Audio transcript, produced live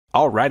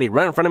Alrighty,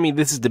 right in front of me,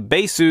 this is the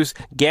Baseus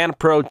GaN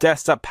Pro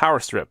Desktop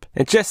Powerstrip.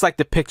 And just like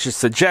the picture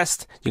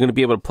suggests, you're going to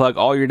be able to plug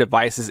all your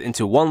devices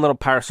into one little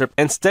power strip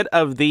instead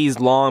of these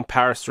long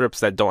power strips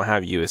that don't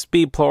have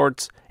USB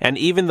ports. And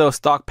even those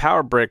stock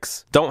power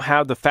bricks don't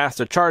have the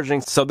faster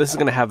charging, so this is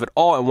going to have it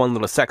all in one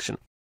little section.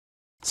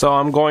 So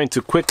I'm going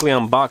to quickly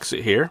unbox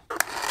it here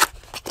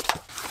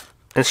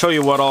and show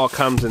you what all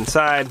comes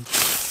inside.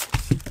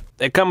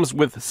 It comes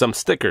with some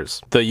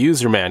stickers, the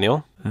user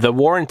manual, the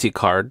warranty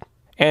card,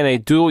 and a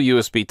dual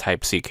USB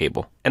Type-C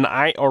cable. And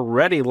I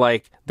already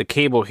like the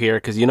cable here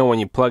because you know when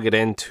you plug it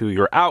into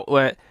your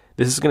outlet,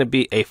 this is going to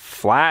be a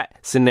flat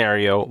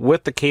scenario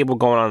with the cable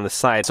going on the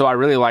side. So I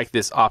really like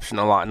this option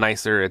a lot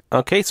nicer.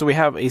 Okay, so we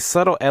have a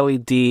subtle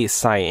LED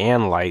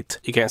cyan light.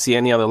 You can't see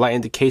any other light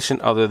indication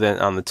other than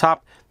on the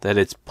top that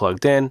it's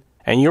plugged in.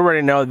 And you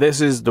already know this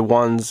is the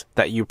ones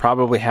that you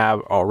probably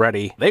have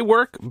already. They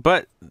work,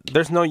 but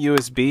there's no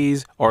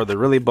USBs or they're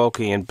really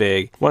bulky and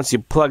big. Once you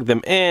plug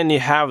them in, you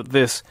have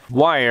this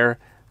wire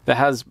that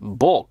has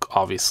bulk,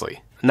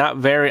 obviously. Not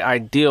very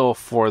ideal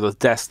for the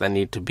desks that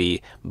need to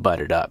be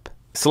buttered up.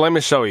 So let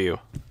me show you.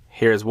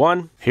 Here's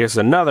one, here's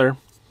another,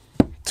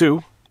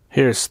 2,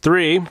 here's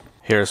 3,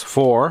 here's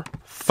 4,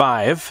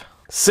 5,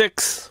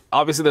 6.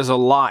 Obviously there's a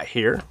lot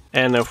here.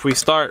 And if we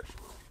start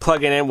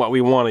plugging in what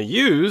we want to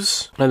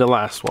use, and the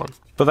last one.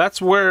 But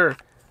that's where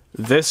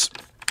this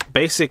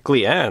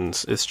basically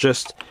ends. It's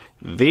just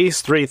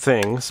these 3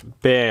 things.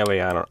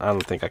 Barely, I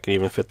don't think I can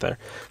even fit there.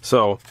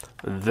 So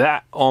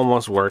that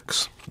almost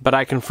works. But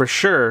I can for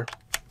sure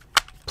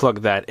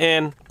plug that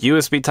in.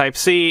 USB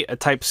Type-C, a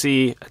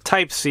Type-C, a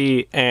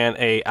Type-C, and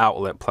a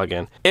outlet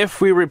plug-in.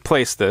 If we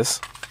replace this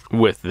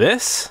with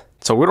this,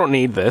 so we don't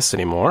need this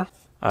anymore.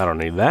 I don't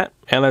need that.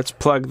 And let's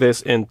plug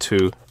this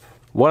into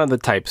one of the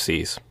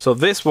Type-Cs. So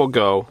this will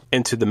go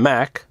into the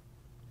Mac.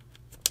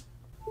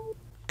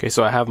 Okay,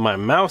 so I have my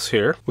mouse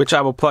here, which I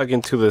will plug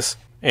into this,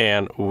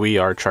 and we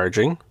are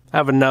charging. I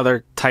have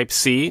another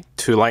Type-C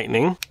to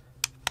Lightning.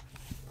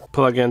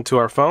 Plug into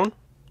our phone.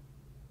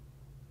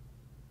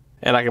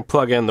 And I can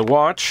plug in the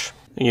watch.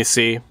 And you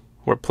see,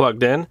 we're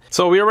plugged in.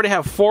 So we already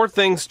have 4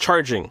 things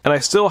charging, and I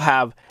still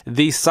have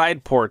these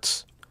side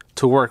ports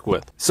to work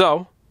with.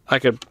 So I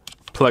could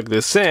plug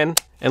this in,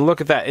 and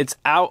look at that, it's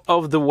out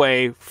of the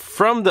way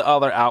from the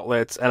other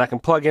outlets, and I can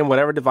plug in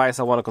whatever device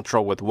I want to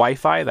control with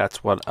Wi-Fi.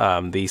 That's what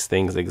these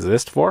things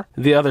exist for.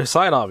 The other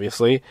side,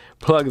 obviously,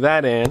 plug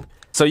that in.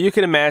 So you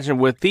can imagine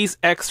with these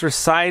extra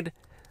side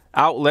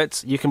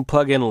outlets, you can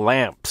plug in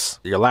lamps,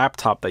 your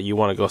laptop that you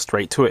want to go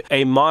straight to it,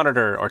 a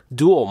monitor or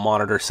dual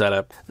monitor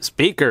setup,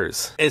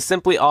 speakers. It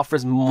simply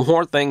offers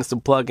more things to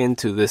plug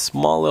into this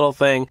small little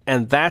thing,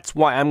 and that's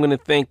why I'm going to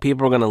think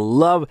people are going to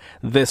love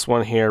this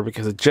one here,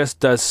 because it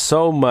just does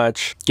so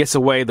much, gets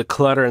away the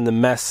clutter and the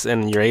mess,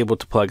 and you're able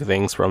to plug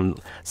things from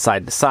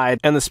side to side.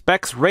 And the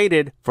specs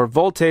rated for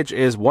voltage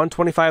is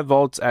 125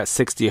 volts at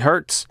 60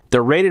 hertz.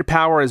 The rated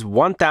power is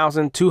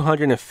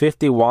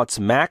 1,250 watts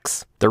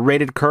max. The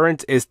rated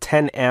current is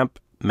 10 amp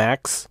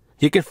max.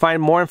 You can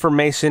find more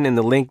information in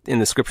the link in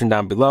the description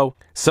down below.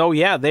 So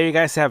yeah, there you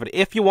guys have it.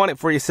 If you want it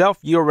for yourself,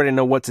 you already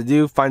know what to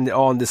do. Find it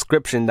all in the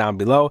description down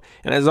below.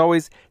 And as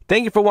always,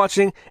 thank you for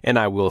watching, and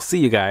I will see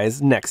you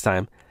guys next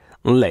time.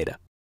 Later.